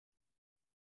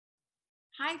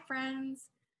Hi friends!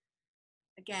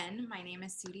 Again, my name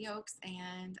is Sudie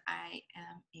and I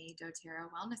am a doTERRA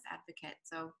wellness advocate.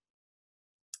 So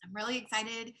I'm really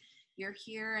excited you're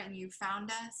here and you found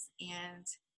us, and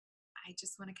I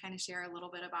just want to kind of share a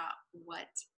little bit about what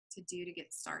to do to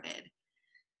get started.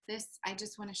 I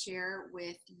just want to share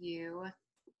with you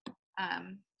how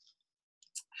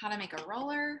to make a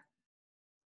roller,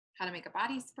 how to make a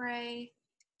body spray,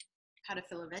 how to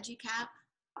fill a veggie cap,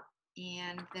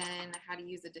 and then how to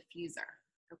use a diffuser.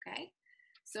 Okay,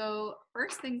 so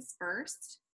first things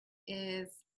first is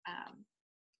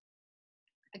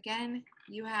again,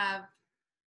 you have,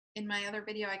 in my other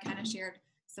video I kind of shared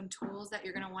some tools that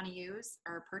you're going to want to use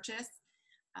or purchase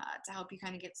to help you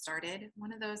kind of get started.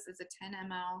 One of those is a 10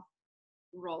 ml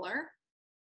roller.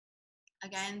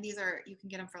 Again, these are, you can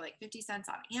get them for like 50 cents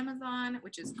on Amazon,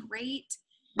 which is great.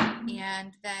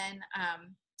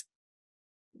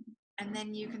 And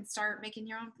then you can start making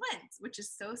your own blends, which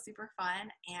is so super fun.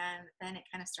 And then it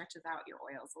kind of stretches out your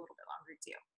oils a little bit longer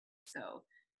too. So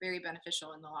very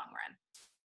beneficial in the long run.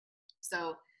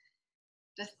 So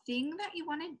the thing that you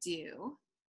want to do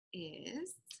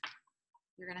is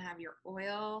you're going to have your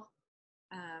oil,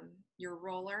 your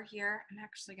roller here. I'm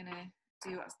actually going to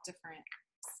do a different,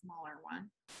 smaller one.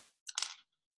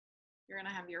 You're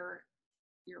going to have your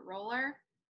roller.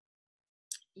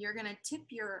 You're going to tip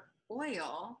your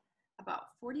oil about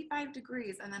 45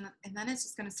 degrees, and then it's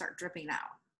just going to start dripping out.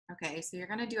 Okay, so you're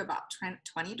going to do about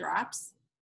 20 drops.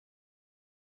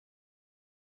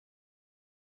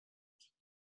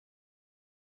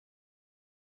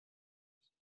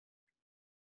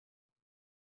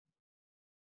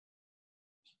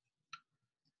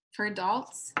 For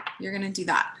adults, you're going to do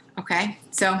that. Okay,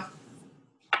 so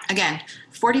again,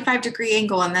 45-degree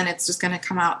angle, and then it's just going to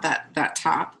come out that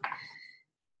top.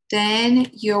 Then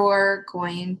you're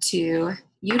going to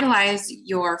utilize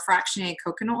your fractionated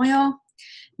coconut oil.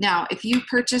 Now, if you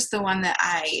purchase the one that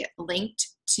I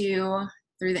linked to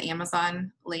through the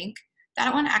Amazon link,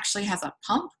 that one actually has a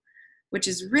pump, which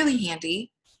is really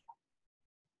handy.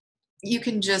 You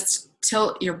can just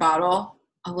tilt your bottle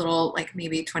a little, like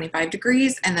maybe 25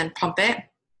 degrees, and then pump it.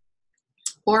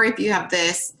 Or if you have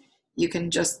this, you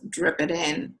can just drip it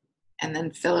in and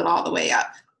then fill it all the way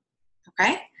up.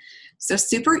 Okay? So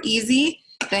super easy.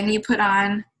 Then you put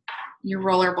on your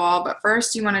roller ball, but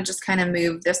first you want to just kind of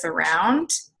move this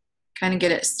around, kind of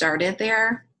get it started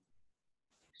there.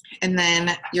 And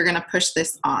then you're going to push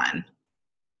this on.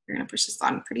 You're going to push this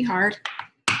on pretty hard.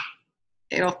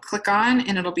 It'll click on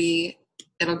and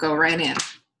it'll go right in.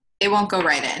 It won't go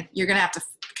right in. You're going to have to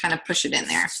kind of push it in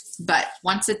there. But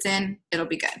once it's in, it'll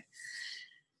be good.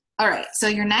 All right, so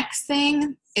your next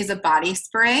thing is a body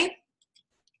spray.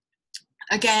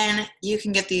 Again, you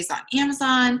can get these on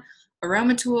Amazon,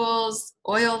 Aroma Tools,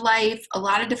 Oil Life, a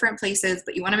lot of different places,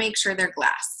 but you want to make sure they're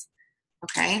glass.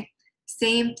 Okay,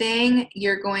 same thing.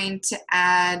 You're going to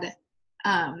add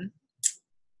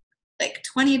like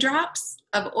 20 drops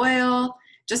of oil,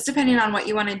 just depending on what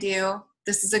you want to do.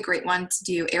 This is a great one to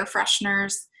do air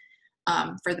fresheners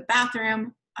for the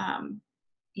bathroom,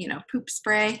 you know, poop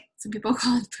spray. Some people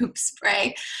call it poop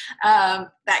spray,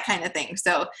 that kind of thing.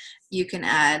 So you can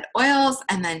add oils,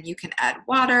 and then you can add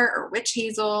water or witch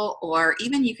hazel, or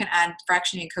even you can add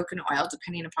fractionated coconut oil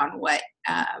depending upon what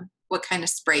kind of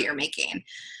spray you're making.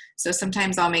 So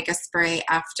sometimes I'll make a spray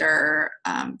after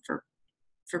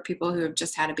for people who have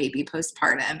just had a baby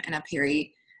postpartum, and a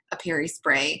peri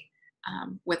spray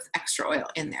with extra oil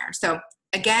in there. So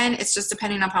again, it's just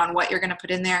depending upon what you're going to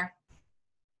put in there.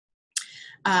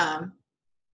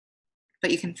 But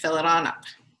you can fill it on up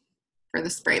for the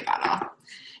spray bottle.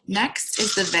 Next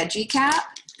is the veggie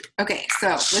cap. Okay,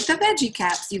 so with the veggie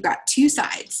caps, you've got two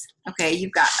sides. Okay,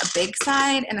 you've got a big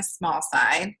side and a small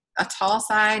side, a tall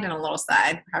side and a little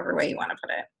side, however way you want to put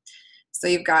it. So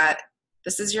you've got,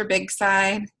 this is your big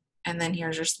side, and then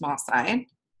here's your small side.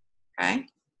 Okay,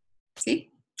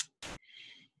 see?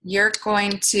 You're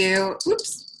going to,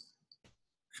 oops,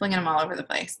 flinging them all over the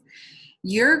place.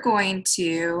 You're going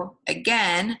to,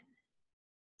 again,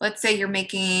 let's say you're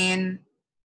making,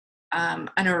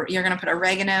 you're going to put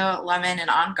oregano, lemon, and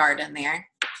on guard in there.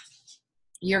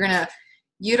 You're going to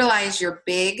utilize your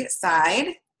big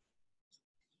side,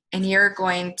 and you're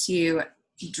going to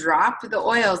drop the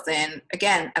oils in,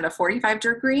 again, at a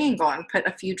 45-degree angle, and put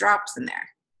a few drops in there,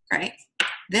 right?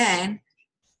 Then,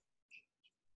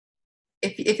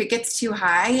 if it gets too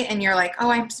high and you're like,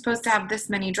 oh, I'm supposed to have this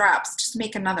many drops, just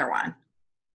make another one.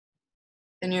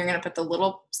 Then you're going to put the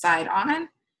little side on,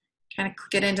 kind of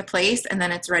click it into place, and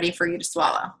then it's ready for you to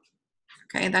swallow.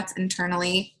 Okay, that's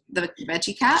internally the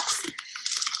veggie caps.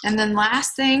 And then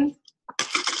last thing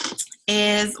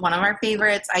is one of our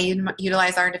favorites. I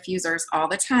utilize our diffusers all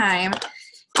the time,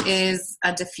 is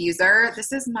a diffuser.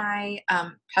 This is my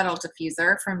pedal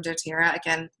diffuser from doTERRA.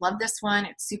 Again, love this one.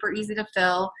 It's super easy to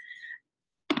fill.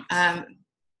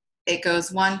 It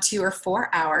goes 1, 2, or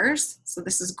 4 hours. So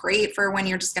this is great for when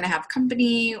you're just going to have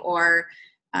company or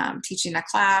teaching a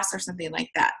class or something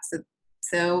like that.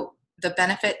 So the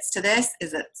benefits to this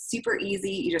is it's super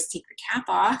easy. You just take the cap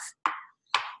off.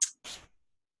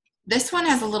 This one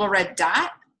has a little red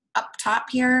dot up top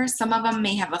here. Some of them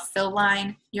may have a fill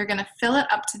line. You're going to fill it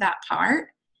up to that part.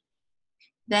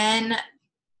 Then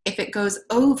if it goes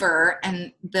over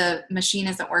and the machine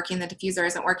isn't working, the diffuser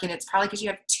isn't working, it's probably because you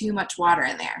have too much water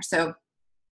in there. So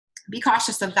be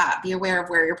cautious of that. Be aware of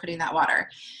where you're putting that water.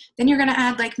 Then you're going to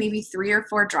add like maybe 3 or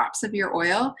 4 drops of your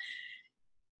oil.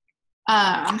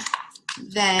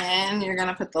 Then you're going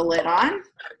to put the lid on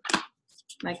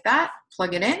like that,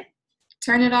 plug it in,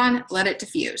 turn it on, let it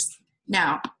diffuse.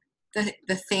 Now,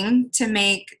 the thing to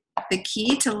make, the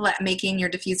key to making your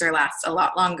diffuser last a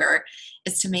lot longer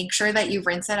is to make sure that you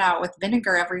rinse it out with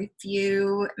vinegar every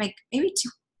few, maybe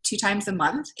two times a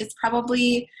month. It's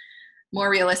probably more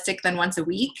realistic than once a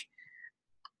week.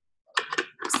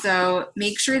 So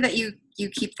make sure that you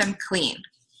keep them clean.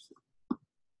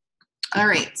 All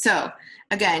right, so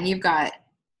again, you've got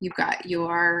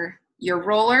your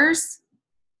rollers,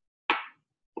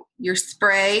 your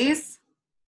sprays,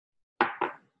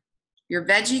 your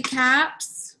veggie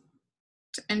caps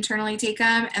to internally take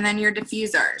them, and then your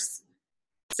diffusers.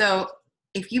 So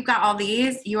if you've got all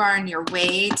these, you are on your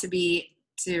way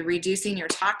to reducing your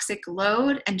toxic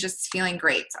load and just feeling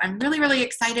great. So I'm really, really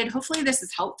excited. Hopefully this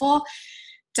is helpful.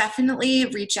 Definitely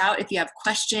reach out if you have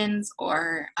questions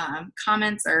or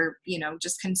comments or,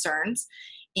 just concerns,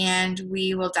 and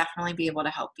we will definitely be able to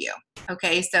help you.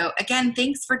 Okay, so again,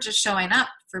 thanks for just showing up,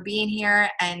 for being here,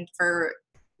 and for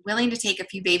willing to take a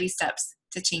few baby steps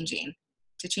to changing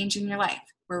your life.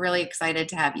 We're really excited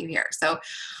to have you here. So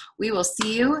we will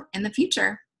see you in the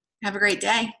future. Have a great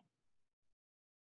day.